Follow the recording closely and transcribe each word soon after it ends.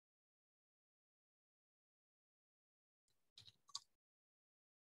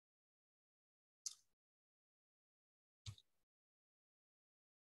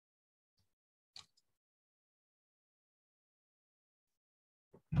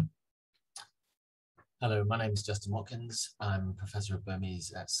Hello, my name is Justin Watkins. I'm Professor of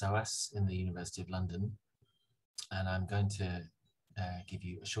Burmese at SOAS in the University of London, and I'm going to give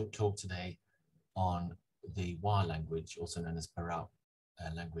you a short talk today on the Wa language, also known as Burmese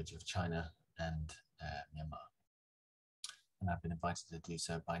language of China and Myanmar. And I've been invited to do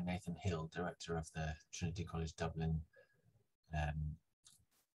so by Nathan Hill, Director of the Trinity College Dublin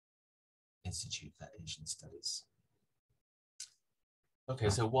Institute for Asian Studies. Okay,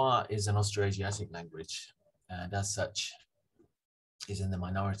 so Wa is an Austroasiatic language, and as such is in the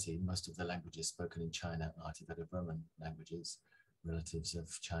minority. Most of the languages spoken in China are Tibeto-Burman languages, relatives of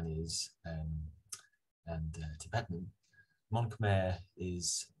Chinese and Tibetan. Mon Khmer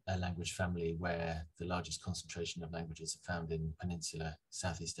is a language family where the largest concentration of languages are found in peninsular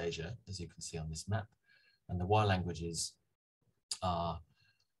Southeast Asia, as you can see on this map. And the Wa languages are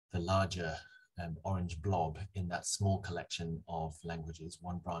the larger orange blob in that small collection of languages,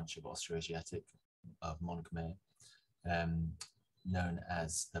 one branch of Austroasiatic, of Mon Khmer, known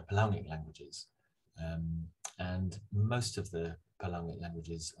as the Palaungic languages. And most of the Palaungic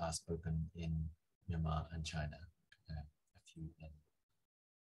languages are spoken in Myanmar and China, a few in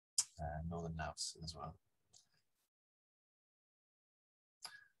northern Laos as well.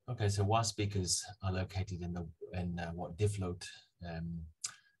 Okay, so Wa speakers are located in what Diflot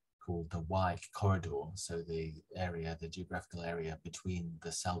called the Wa corridor, so the geographical area between the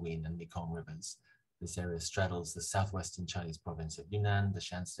Salween and Mekong rivers. This area straddles the southwestern Chinese province of Yunnan, the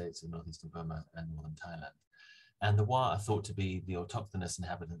Shan states of northeastern Burma, and northern Thailand. And the Wa are thought to be the autochthonous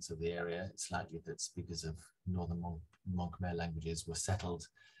inhabitants of the area. It's likely that speakers of northern Mon Khmer languages were settled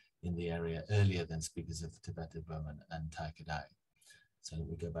in the area earlier than speakers of Tibeto-Burman and Thai Kadai. So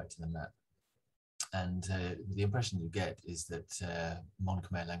we go back to the map. And the impression you get is that Mon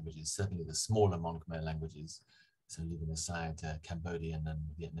Khmer languages, certainly the smaller Mon Khmer languages, so leaving aside Cambodian and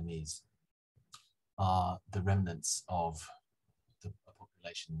Vietnamese, are the remnants of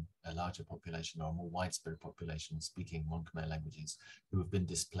a larger population or a more widespread population speaking Mon Khmer languages who have been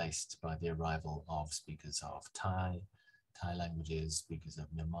displaced by the arrival of speakers of Thai languages, speakers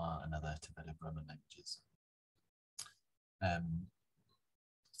of Myanmar and other Tibeto-Burman languages.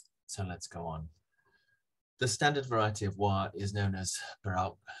 So let's go on. The standard variety of Wa is known as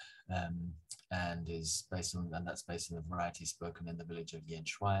Burmese, and that's based on the variety spoken in the village of Yen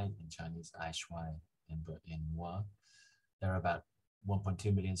Shui, in Chinese Ai Shui in Wa. There are about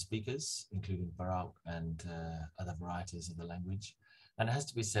 1.2 million speakers, including Burmese and other varieties of the language. And it has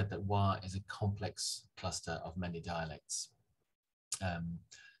to be said that Wa is a complex cluster of many dialects,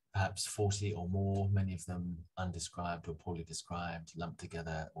 perhaps 40 or more, many of them undescribed or poorly described, lumped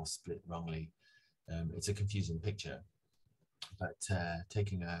together or split wrongly. It's a confusing picture, but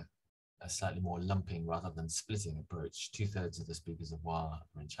taking a slightly more lumping rather than splitting approach, 2/3 of the speakers of Wa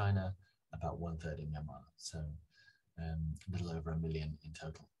are in China, about 1/3 in Myanmar, so a little over 1 million in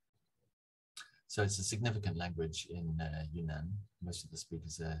total. So it's a significant language in Yunnan. Most of the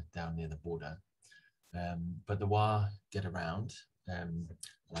speakers are down near the border, but the Wa get around. I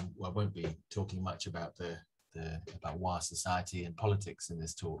won't be talking much about about Wa society and politics in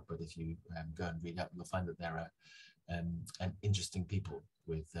this talk, but if you go and read up, you'll find that there are an interesting people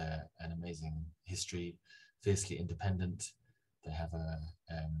with an amazing history, fiercely independent. They have a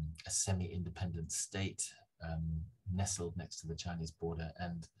semi-independent state nestled next to the Chinese border,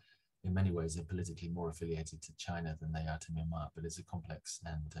 and in many ways are politically more affiliated to China than they are to Myanmar, but it's a complex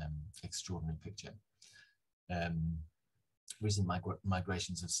and extraordinary picture. Recent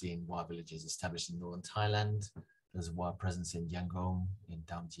migrations have seen Wa villages established in northern Thailand. There's a Wa presence in Yangon, in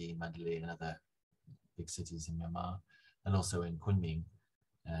Damji, Mandalay, and other big cities in Myanmar, and also in Kunming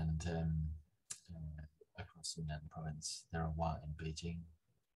and across Yunnan province. There are Wa in Beijing.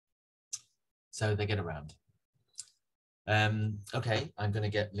 So they get around. Okay, I'm going to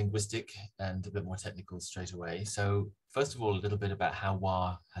get linguistic and a bit more technical straight away. So first of all, a little bit about how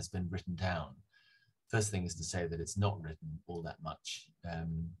Wa has been written down. First thing is to say that it's not written all that much,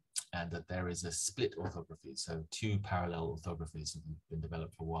 and that there is a split orthography. So 2 parallel orthographies have been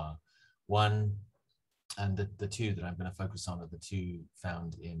developed for Wa. One, and the 2 that I'm going to focus on are the 2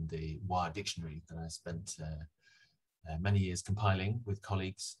 found in the Wa dictionary that I spent many years compiling with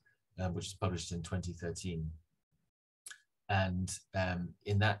colleagues, which was published in 2013. And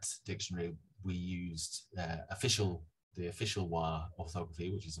in that dictionary, we used the official Wa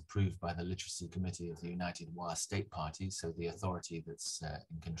orthography, which is approved by the Literacy Committee of the United Wa State Party, so the authority that's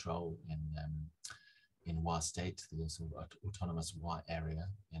in control in Wa State, the sort of autonomous Wa area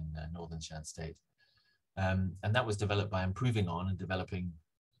in northern Shan State. And that was developed by improving on and developing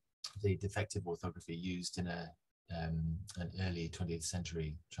the defective orthography used in a an early 20th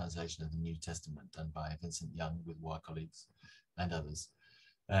century translation of the New Testament done by Vincent Young with Wa colleagues and others.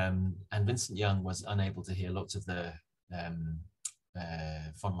 And Vincent Young was unable to hear lots of the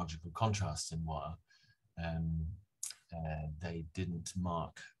phonological contrasts in Wa. They didn't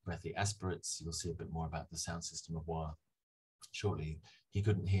mark breathy aspirates. You'll see a bit more about the sound system of Wa shortly. He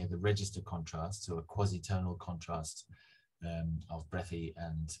couldn't hear the register contrast, so a quasi-tonal contrast of breathy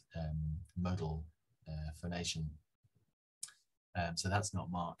and modal phonation. So that's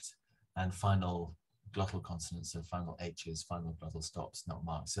not marked. And final glottal consonants, so final H's, final glottal stops, not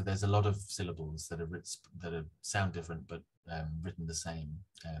marked. So there's a lot of syllables that are sound different, but written the same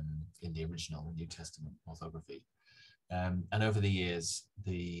in the original New Testament orthography. And over the years,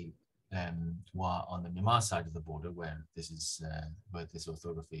 the Wa on the Myanmar side of the border, where this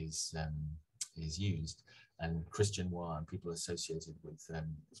orthography is used, and Christian Wa and people associated with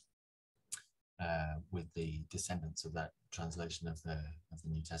the descendants of that translation of the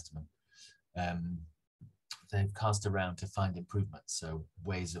New Testament, they've cast around to find improvements. So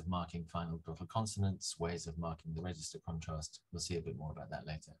ways of marking final glottal consonants, ways of marking the register contrast. We'll see a bit more about that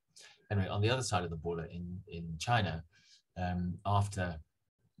later. Anyway, on the other side of the border in China, after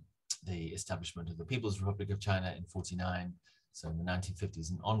the establishment of the People's Republic of China in '49, so in the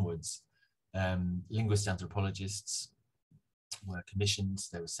 1950s and onwards, linguist anthropologists were commissioned.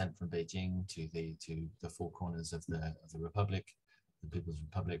 They were sent from Beijing to the four corners of the Republic, the People's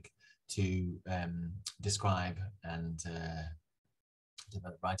Republic, to describe and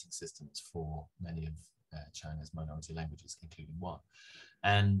develop writing systems for many of China's minority languages, including Wa.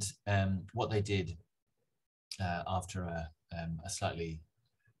 And what they did after a slightly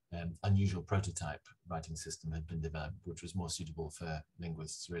unusual prototype writing system had been developed, which was more suitable for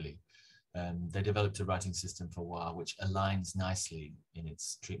linguists, really. They developed a writing system for Wa, which aligns nicely in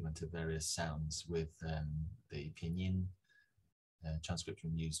its treatment of various sounds with the pinyin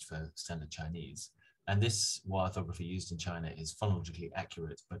transcription used for standard Chinese. And this Wa orthography used in China is phonologically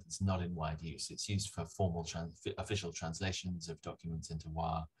accurate, but it's not in wide use. It's used for formal official translations of documents into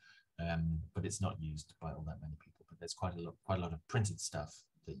Wa, but it's not used by all that many people. But there's quite a lot of printed stuff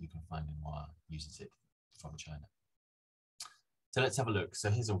that you can find in Wa uses it from China. So let's have a look. So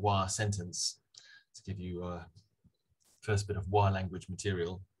here's a Wa sentence to give you a first bit of Wa language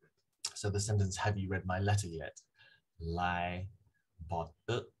material. So the sentence, have you read my letter yet? Lai bot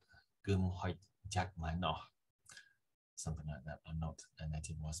gum hoi jack my no. Something like that. I'm not a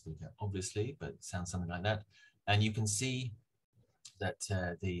native Wa speaker, obviously, but it sounds something like that. And you can see that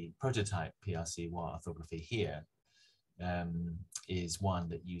the prototype PRC Wa orthography here is one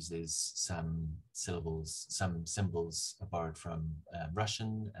that uses some syllables, some symbols borrowed from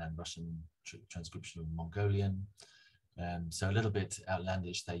Russian and Russian transcription of Mongolian. So a little bit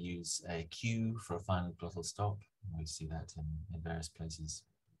outlandish. They use a Q for a final glottal stop. We see that in various places.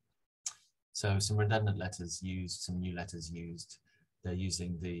 So some redundant letters used, some new letters used. They're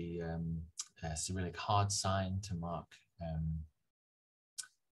using the Cyrillic hard sign to mark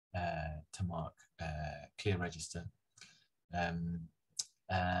clear register.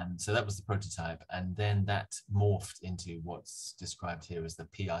 So that was the prototype, and then that morphed into what's described here as the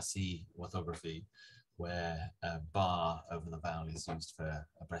PRC orthography, where a bar over the vowel is used for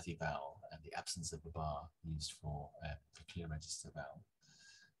a breathy vowel, and the absence of a bar used for a clear register vowel.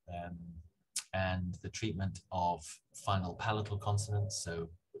 And the treatment of final palatal consonants, so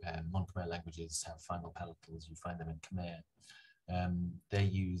non-Khmer languages have final palatals, you find them in Khmer.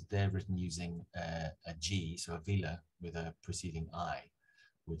 They're written using a G, so a vela with a preceding I,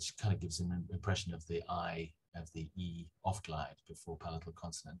 which kind of gives an impression of the I, of the E off glide before palatal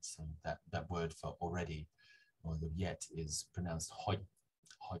consonants. So that word for already, or the yet, is pronounced hoi,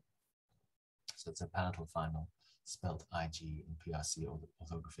 hoi. So it's a palatal final, spelled IG in PRC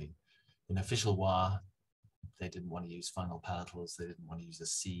orthography. In official Wa, they didn't want to use final palatals. They didn't want to use a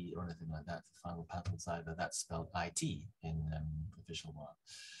C or anything like that for final palatals either. That's spelled IT in official Wa.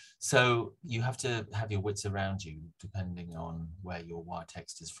 So you have to have your wits around you, depending on where your Wa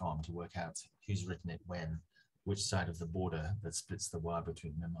text is from, to work out who's written it when, which side of the border that splits the Wa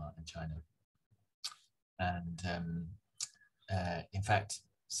between Myanmar and China. And in fact,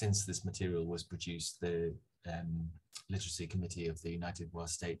 since this material was produced, the Literacy Committee of the United Wa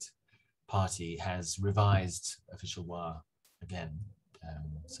State Party has revised official Wa again,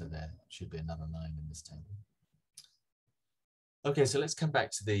 so there should be another line in this table. Okay, so let's come back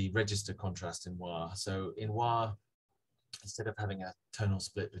to the register contrast in Wa. So in Wa, instead of having a tonal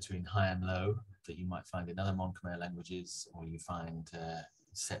split between high and low that you might find in other Mon-Khmer languages, or you find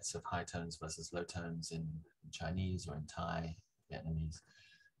sets of high tones versus low tones in Chinese or in Thai, Vietnamese,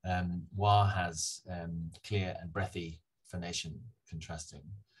 Wa has clear and breathy phonation contrasting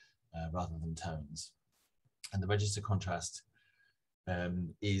rather than tones. And the register contrast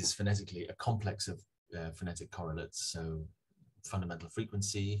is phonetically a complex of phonetic correlates. So fundamental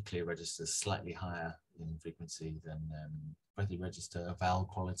frequency, clear register slightly higher in frequency than breathy register, vowel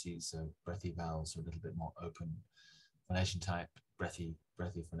qualities, so breathy vowels are a little bit more open, phonation type, breathy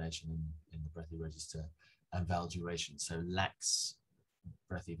phonation in the breathy register, and vowel duration, so lax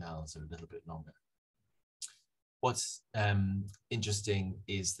breathy vowels are a little bit longer. What's interesting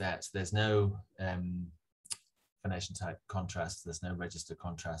is that there's no phonation type contrast, there's no register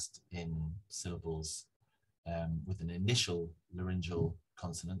contrast in syllables with an initial laryngeal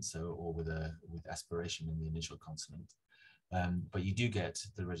consonant, so or with aspiration in the initial consonant. But you do get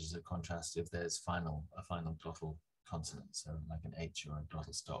the register contrast if there's a final glottal consonant, so like an H or a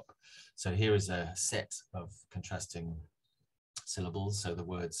glottal stop. So here is a set of contrasting syllables. So the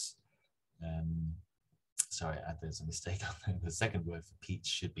words, sorry, there's a mistake on the second word for peach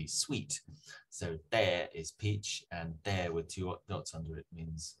should be sweet. So there is peach, and there with two dots under it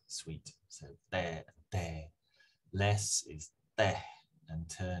means sweet. So there. Less is there, and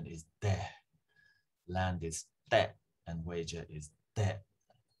turn is there. Land is there, and wager is there.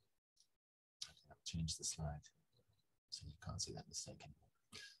 I'll change the slide so you can't see that mistake anymore.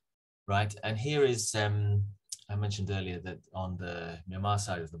 Right, and here is, I mentioned earlier that on the Myanmar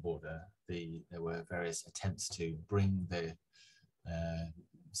side of the border, there were various attempts to bring the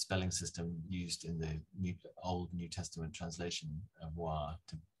spelling system used in the Old New Testament translation of Wa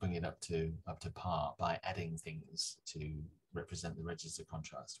to bring it up to par by adding things to represent the register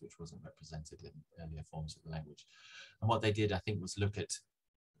contrast, which wasn't represented in earlier forms of the language. And what they did, I think, was look at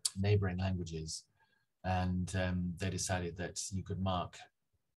neighboring languages, and they decided that you could mark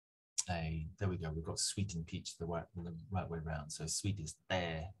there we go, we've got sweet and peach the right way around. So sweet is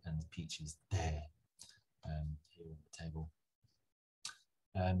there and peach is there here on the table.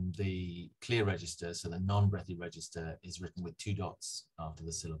 The clear register, so the non-breathy register, is written with two dots after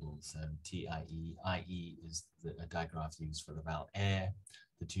the syllables. T-I-E. I-E is a digraph used for the vowel air.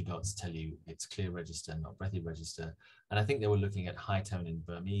 The two dots tell you it's clear register, not breathy register. And I think they were looking at high tone in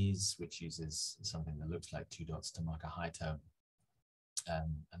Burmese, which uses something that looks like two dots to mark a high tone.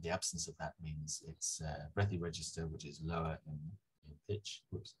 And the absence of that means it's breathy register, which is lower in pitch.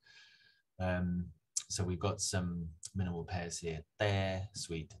 Whoops. So we've got some minimal pairs here. There,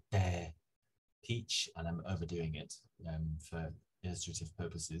 sweet, there, peach, and I'm overdoing it for illustrative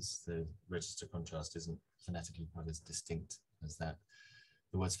purposes. The register contrast isn't phonetically quite as distinct as that.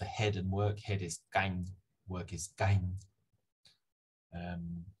 The words for head and work, head is gang, work is gang.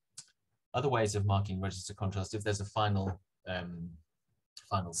 Other ways of marking register contrast, if there's a final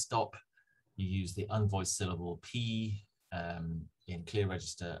stop, you use the unvoiced syllable P in clear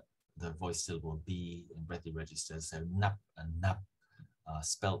register, the voiced syllable B in breathy register. So nap and nap are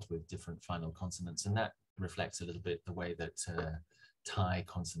spelt with different final consonants, and that reflects a little bit the way that Thai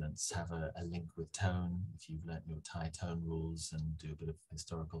consonants have a link with tone. If you've learnt your Thai tone rules and do a bit of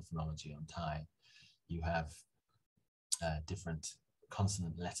historical phonology on Thai, you have different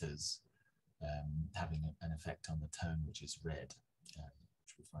consonant letters having an effect on the tone, which is read,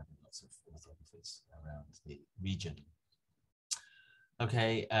 which we find in lots of orthographies around the region.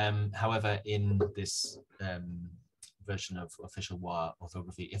 Okay, however, in this version of official Wa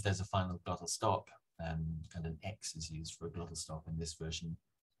orthography, if there's a final glottal stop, and an X is used for a glottal stop in this version,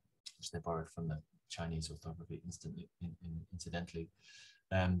 which they borrowed from the Chinese orthography incidentally,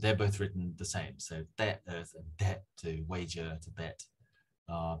 they're both written the same. So det, earth, and det, to wager, to bet,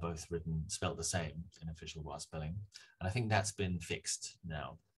 are both written, spelt the same in official Wa spelling. And I think that's been fixed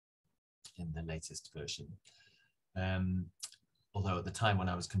now in the latest version. Although at the time when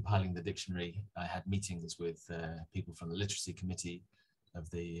I was compiling the dictionary, I had meetings with people from the literacy committee of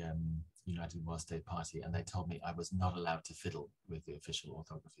the United Wa State Party, and they told me I was not allowed to fiddle with the official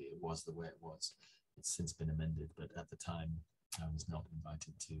orthography. It was the way it was. It's since been amended, but at the time I was not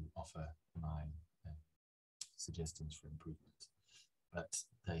invited to offer my suggestions for improvement. But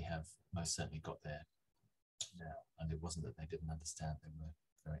they have most certainly got there now, and it wasn't that they didn't understand, they were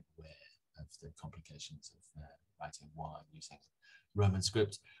very aware of the complications of writing Wa using Roman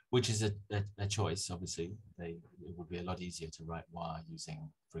script, which is a choice, obviously. It would be a lot easier to write Wa using,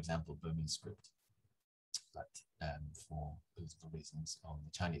 for example, Burmese script. But for political reasons on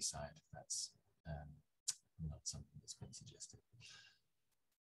the Chinese side, that's not something that's been suggested.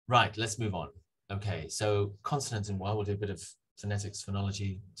 Right, let's move on. Okay, so consonants in Wa, we'll do a bit of phonetics,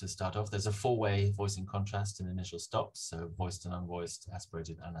 phonology to start off. There's a four-way voicing contrast in initial stops, so voiced and unvoiced,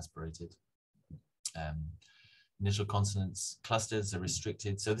 aspirated, unaspirated. Initial consonants clusters are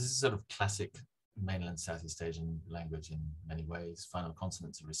restricted. So this is sort of classic mainland Southeast Asian language in many ways. Final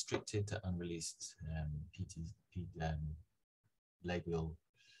consonants are restricted to unreleased labial,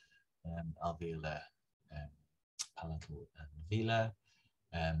 alveolar, palatal, and velar.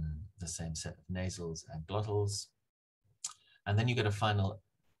 The same set of nasals and glottals. And then you get a final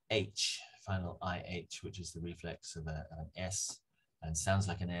H, final IH, which is the reflex of an S and sounds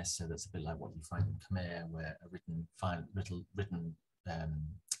like an S. So that's a bit like what you find in Khmer, where a written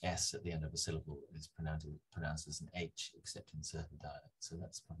S at the end of a syllable is pronounced as an H, except in certain dialects. So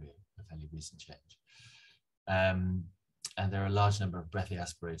that's probably a fairly recent change. And there are a large number of breathy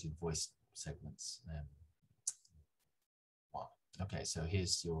aspirated voice segments. Wow. Okay, so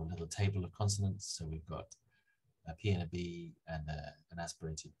here's your little table of consonants. So we've got a P and a B and an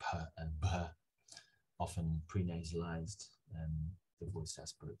aspirated P and B, often prenasalized, the voiced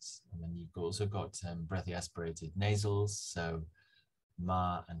aspirates. And then you've also got breathy aspirated nasals, so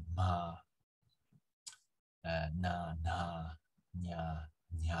ma and ma, na, na, nya,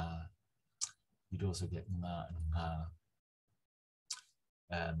 nya. You'd also get ma and ma.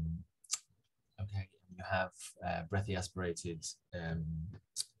 Okay, you have breathy aspirated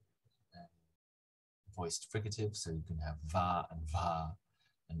voiced fricatives, so you can have va and va,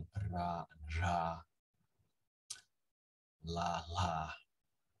 and ra and ra, la, la.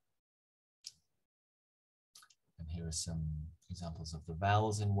 And here are some examples of the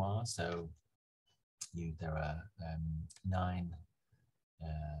vowels in wa. So there are 9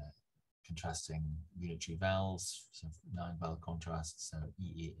 contrasting unitary vowels, so 9 vowel contrasts, so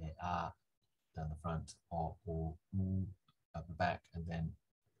e, a down the front, o, u up the back, and then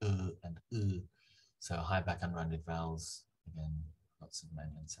and so high back unrounded vowels. Again, lots of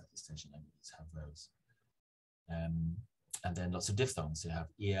mainland Southeast Asian languages have those. And then lots of diphthongs. So you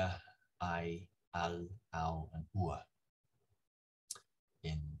have ear, I, al, ow, and ua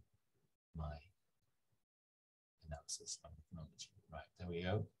in my analysis of phonology. Right, there we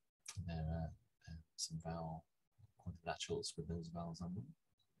go. There are some vowel quadrilaterals with those vowels on them.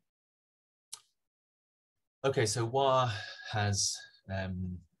 Okay, so wa has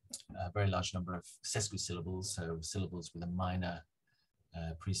a very large number of sesquisyllables, so syllables with a minor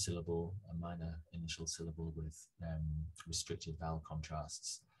pre-syllable, a minor initial syllable with restricted vowel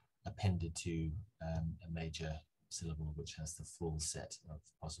contrasts appended to a major syllable which has the full set of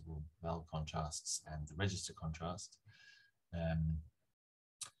possible vowel contrasts and the register contrast.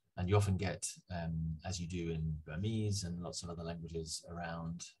 And you often get, as you do in Burmese and lots of other languages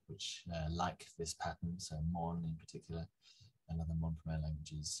around, which like this pattern, so Mon in particular, and other Mon Khmer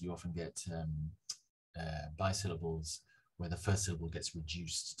languages, you often get bisyllables where the first syllable gets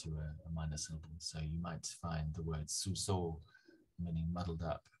reduced to a minor syllable. So you might find the word suso, meaning muddled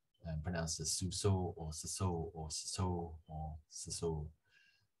up, pronounced as suso or saso or saso or saso.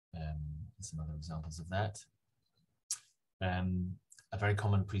 Some other examples of that. A very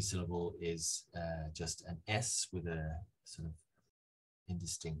common pre-syllable is just an S with a sort of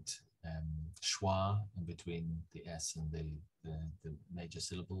indistinct schwa in between the S and the major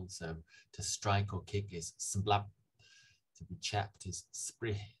syllable. So to strike or kick is sblap, to be chapped is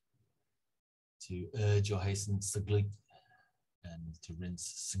sprih, to urge or hasten saglig, and to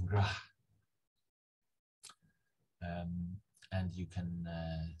rinse sangrah. And you can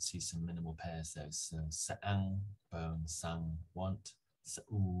see some minimal pairs there. So saang, bone, sang, want,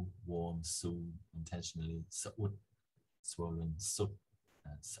 sa'u, warm, su, intentionally, sa'ut, swollen, sup,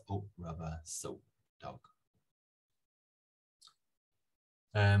 and sa'ut, rubber, so, dog.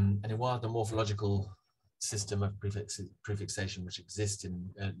 And in Wa, the morphological system of prefixation which existed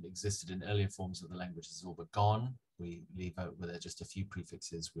in earlier forms of the language is all but gone. We leave out with just a few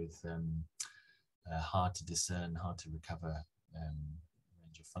prefixes with hard to discern, hard to recover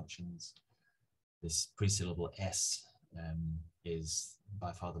range of functions. This pre-syllable S is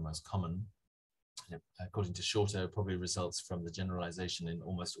by far the most common. According to Shorter, probably results from the generalization in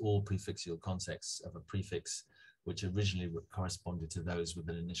almost all prefixal contexts of a prefix which originally corresponded to those with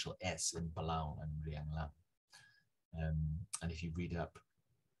an initial S in Palau and Rianglam. And if you read up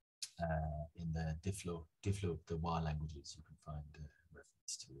in the Diflo, the Wa languages, you can find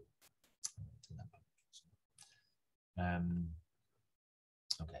reference to that publication.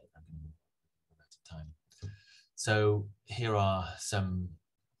 Okay, I'm going to move out of time. So here's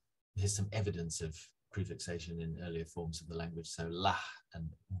some evidence of prefixation in earlier forms of the language. So lah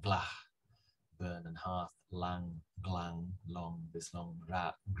and glah, burn and hearth, lang, glang, long, this long,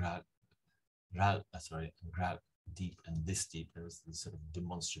 ra, gra, gra, deep and this deep. There's these sort of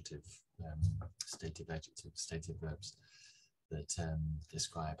demonstrative stative adjectives, stative verbs that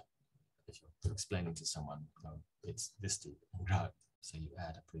describe if you're explaining to someone, oh, it's this deep, so you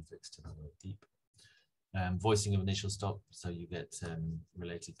add a prefix to the word deep. Voicing of initial stop, so you get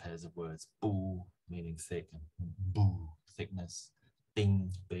related pairs of words. Bu, meaning thick, and bu, thickness.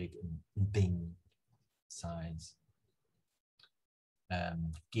 Ding, big, and ding, size.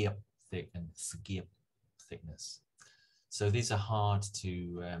 Giep, thick, and skiep, thickness. So these are hard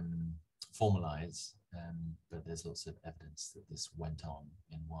to formalize, but there's lots of evidence that this went on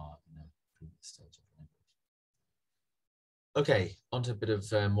in Wa in a previous stage of language. Okay, onto a bit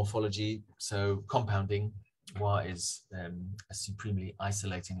of morphology. So compounding. Wa is a supremely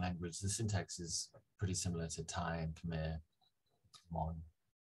isolating language. The syntax is pretty similar to Thai and Khmer, Mon,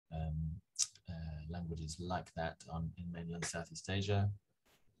 languages like that in mainland Southeast Asia.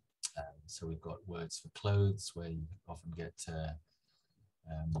 So we've got words for clothes, where you often get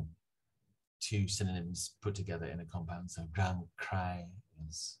two synonyms put together in a compound. So grang krai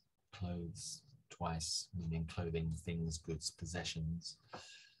is clothes twice, meaning clothing, things, goods, possessions.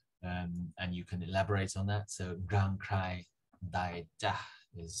 And you can elaborate on that. So grang krai dai jah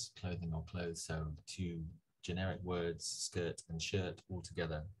is clothing or clothes. So two generic words, skirt and shirt, all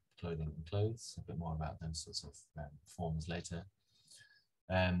together, clothing and clothes. A bit more about those sorts of forms later.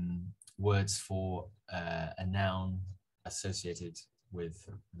 Words for a noun associated with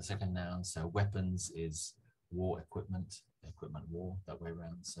the second noun. So weapons is war equipment, equipment war, that way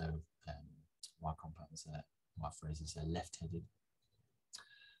around. So Wa compounds, Wa phrases are left-headed.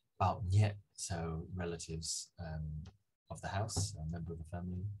 Bao Nyet, so relatives of the house, a member of the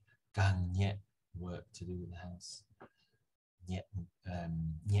family. Gang Nyet, work to do with the house.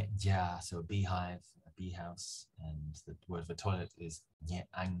 Nyet Ja, so a beehive, a bee house. And the word for toilet is Nyet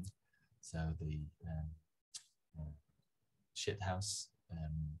Ang, so the shit house.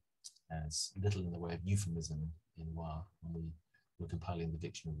 There's little in the way of euphemism in Wa. When we were compiling the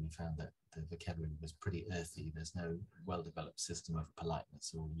dictionary, we found that the vocabulary was pretty earthy. There's no well-developed system of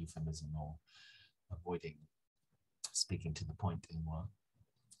politeness or euphemism or avoiding speaking to the point in Wa.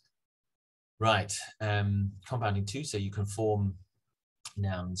 Right, compounding too, so you can form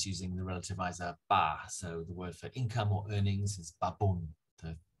nouns using the relativizer ba. So the word for income or earnings is babun,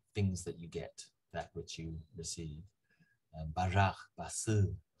 the things that you get, that which you receive. Barach,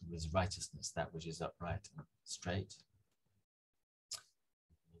 basu is righteousness, that which is upright and straight.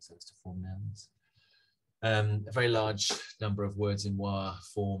 Use those to form nouns. A very large number of words in Wa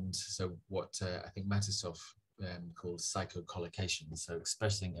formed, so what I think Matisov called psychocollocation, so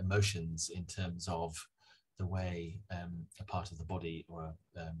expressing emotions in terms of the way a part of the body or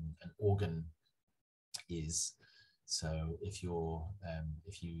an organ is. So if you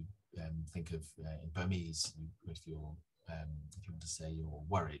think of in Burmese, if you want to say you're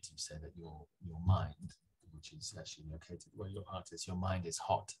worried, you say that your mind, which is actually located where your heart is, your mind is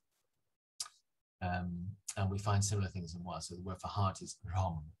hot. And we find similar things in Wa. So the word for heart is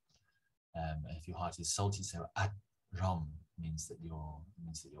rom. If your heart is salty, so at rom means that you're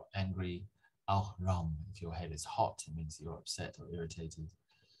angry. Al rom, if your head is hot, it means that you're upset or irritated.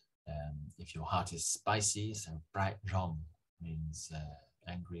 If your heart is spicy, so bright rom means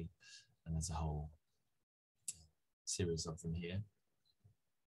angry. And there's a whole series of them here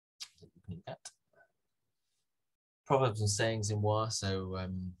that you can look at. Proverbs and sayings in Wa, so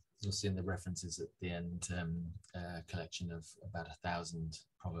you'll see in the references at the end a collection of about 1,000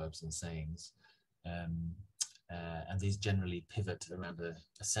 proverbs and sayings. And these generally pivot around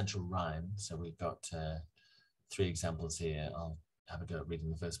a central rhyme. So we've got 3 examples here. I'll have a go at reading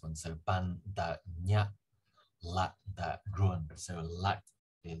the first one. So ban da nyat, lat da grun. So lat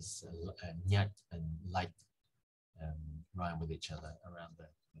is nyat and light rhyme with each other around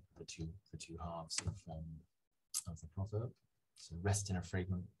the two halves of the proverb. So rest in a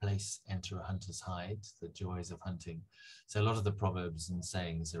fragrant place, enter a hunter's hide, the joys of hunting. So a lot of the proverbs and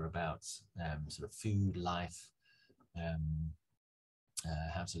sayings are about sort of food, life,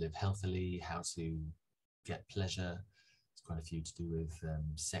 how to live healthily, how to get pleasure. There's quite a few to do with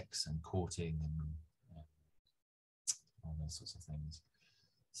sex and courting and all those sorts of things.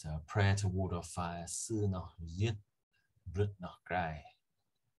 So a prayer to ward off fire, I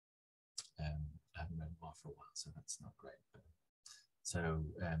haven't read Wa for a while, so that's not great. But, so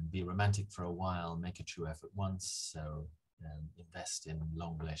be romantic for a while, make a true effort once. So invest in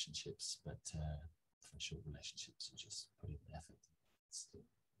long relationships, but for short relationships, you just put in the effort. It's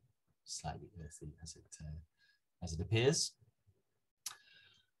slightly earthy as it appears.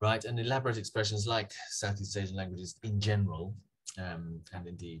 Right, and elaborate expressions like Southeast Asian languages in general, and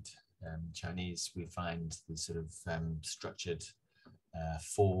indeed Chinese, we find the sort of structured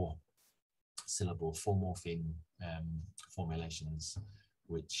 4-syllable, 4-morpheme formulations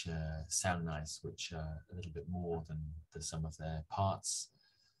which sound nice, which are a little bit more than the sum of their parts.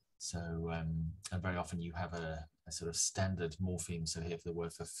 So, and very often you have a sort of standard morpheme. So here the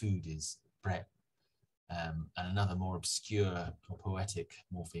word for food is bret, and another more obscure or poetic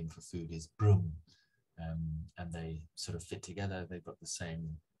morpheme for food is brum, and they sort of fit together. They've got the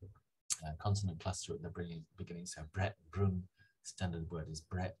same consonant cluster at the beginning. So bret, brum, standard word is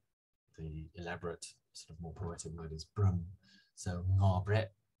bret. The elaborate, sort of more poetic word is brum. So ngor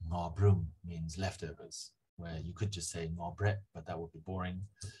bret, ngor brum means leftovers, where you could just say ngor bret, but that would be boring.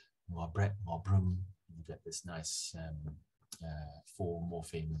 Ngor bret, ngor brum, you get this nice four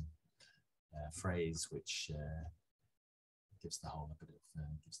morpheme phrase, which gives the whole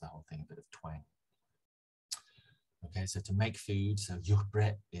thing a bit of twang. Okay, so to make food, so yuh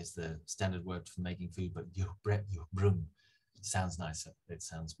bret is the standard word for making food, but yuh bret, yuh brum sounds nicer. It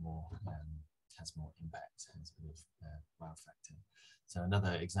sounds more, has more impact, has a bit of wow factor. So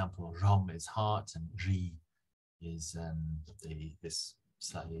another example, rom is heart, and ri is this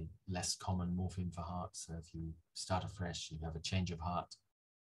slightly less common morpheme for heart. So if you start afresh, you have a change of heart,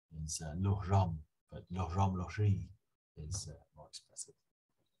 is loh rom, but loh rom loh ri is more expressive.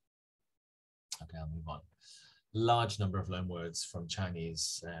 Okay, I'll move on. Large number of loanwords from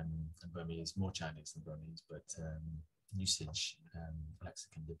Chinese and Burmese, more Chinese than Burmese, but usage,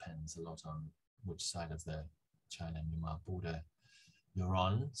 lexicon depends a lot on which side of the China-Myanmar border you're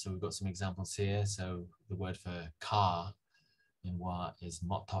on. So we've got some examples here. So the word for car in Wa is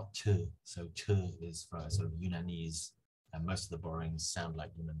motot che. So che is for sort of Yunnanese, and most of the borrowings sound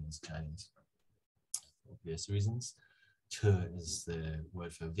like Yunnanese Chinese for obvious reasons. Che is the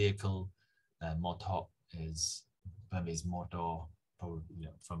word for vehicle. Motot is Burmese motor, probably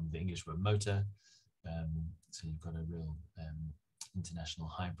from the English word motor. So you've got a real international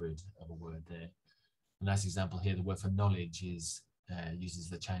hybrid of a word there. A nice example here, the word for knowledge is uses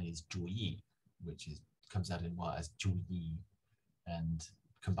the Chinese 主义, which comes out in Wa as 主义, and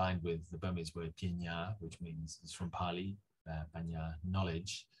combined with the Burmese word ปญญา, which means it's from Pali, ปัญญา,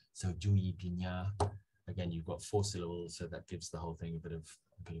 knowledge. So 主义ปญญา, again you've got 4 syllables, so that gives the whole thing a bit of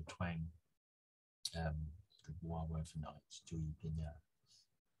twang. The Wa word for knowledge, 主义ปญญา.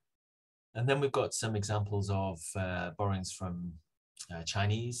 And then we've got some examples of borrowings from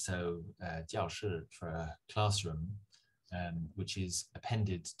Chinese. So 教室 for a classroom, which is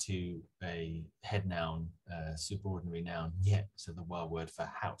appended to a head noun, superordinary noun, 业. So the Wa word for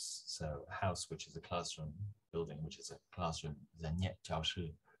house. So house, which is a classroom, building, which is a classroom, is a 业教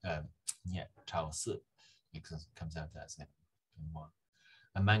室, 业教室, because it comes out as in Wa.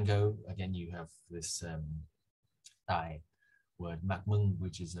 A mango, again, you have this Thai word makmung,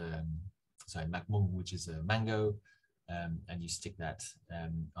 which is makmung, which is a mango, and you stick that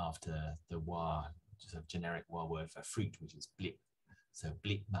after the Wa, just a generic Wa word for fruit, which is blik. So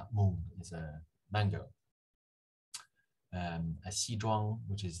blik makmung is a mango. A xizhuang,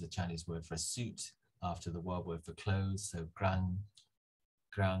 which is the Chinese word for a suit, after the Wa word for clothes. So grang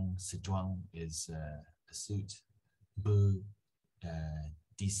xizhuang is a suit. Bu,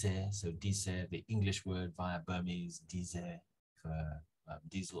 diesel, so diesel, the English word via Burmese, diesel for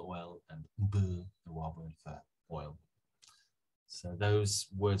diesel oil, and bu, the Wa word for oil. So those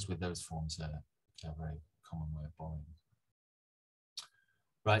words with those forms are a very common way of borrowing.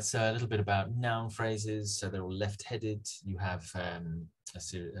 Right, so a little bit about noun phrases. So they're all left-headed. You have a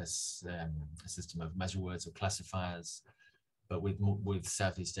system of measure words or classifiers, but with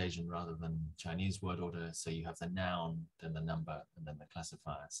Southeast Asian rather than Chinese word order. So you have the noun, then the number, and then the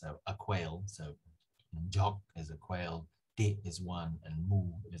classifier. So a quail, so jok is a quail, di is one, and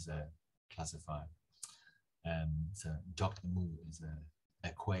mu is a classifier. So jok mu is a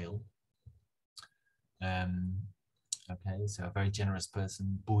quail. Okay, so a very generous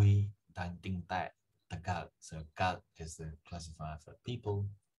person, bui, dang ding dat, the gat. So gat is the classifier for people.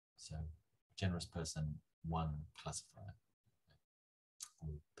 So generous person, one classifier.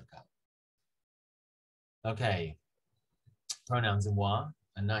 Okay, pronouns in Wa,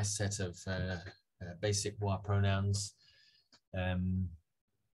 a nice set of basic Wa pronouns, and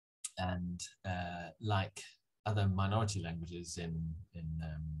like other minority languages in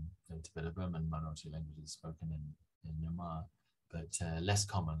Tibeto-Burman minority languages spoken in Myanmar, but less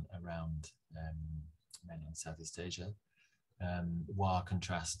common around mainly in Southeast Asia. Wa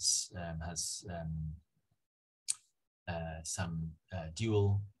contrasts has some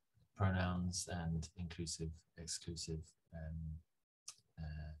dual pronouns and inclusive, exclusive,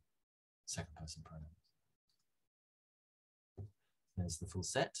 second person pronouns. There's the full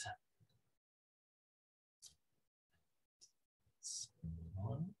set. Let's move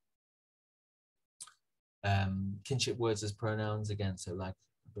on. Kinship words as pronouns, again, so like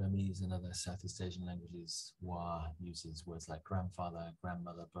Burmese and other Southeast Asian languages, Wa uses words like grandfather,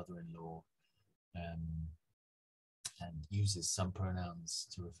 grandmother, brother-in-law, and uses some pronouns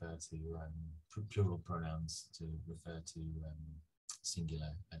to refer to plural pronouns to refer to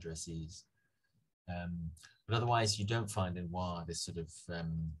singular addressees. But otherwise, you don't find in Wa this sort of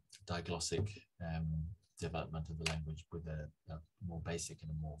diglossic development of the language with a more basic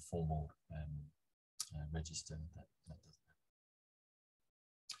and a more formal register that does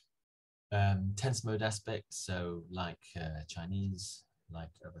that. Tense mode aspects, so like Chinese,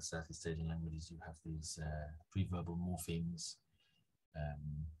 like other Southeast Asian languages, you have these preverbal morphemes,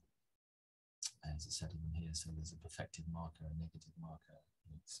 as I said in them here. So there's a perfected marker, a negative marker,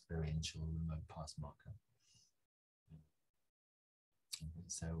 an experiential remote past marker.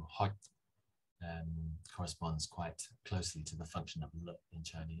 So hot corresponds quite closely to the function of le in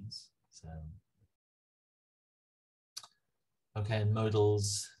Chinese. So, okay, in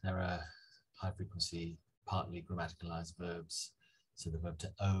modals, there are high frequency, partly grammaticalized verbs. So the verb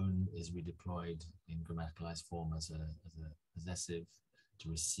to own is redeployed in grammaticalized form as a possessive. To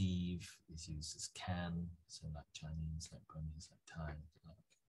receive is used as can, so like Chinese, like Burmese, like Thai, like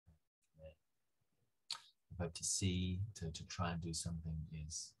the verb to see, to try and do something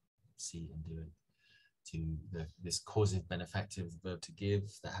is see and do it. To this causative benefactive, the verb to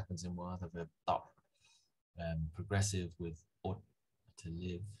give, that happens in Wa, the verb ta, progressive with ought to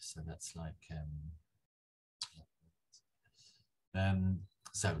live, so that's like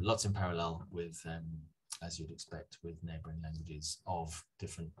so lots in parallel with as you'd expect with neighboring languages of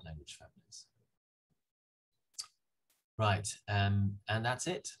different language families. Right, and that's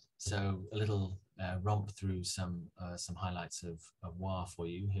it. So a little romp through some highlights of Wa for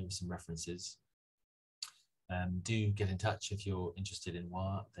you. Here are some references. Do get in touch if you're interested in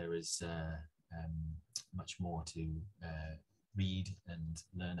Wa. There is much more to read and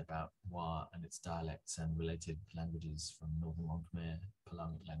learn about Wa and its dialects and related languages from Northern Mon Khmer,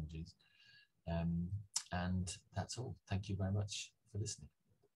 Palang languages. And that's all. Thank you very much for listening.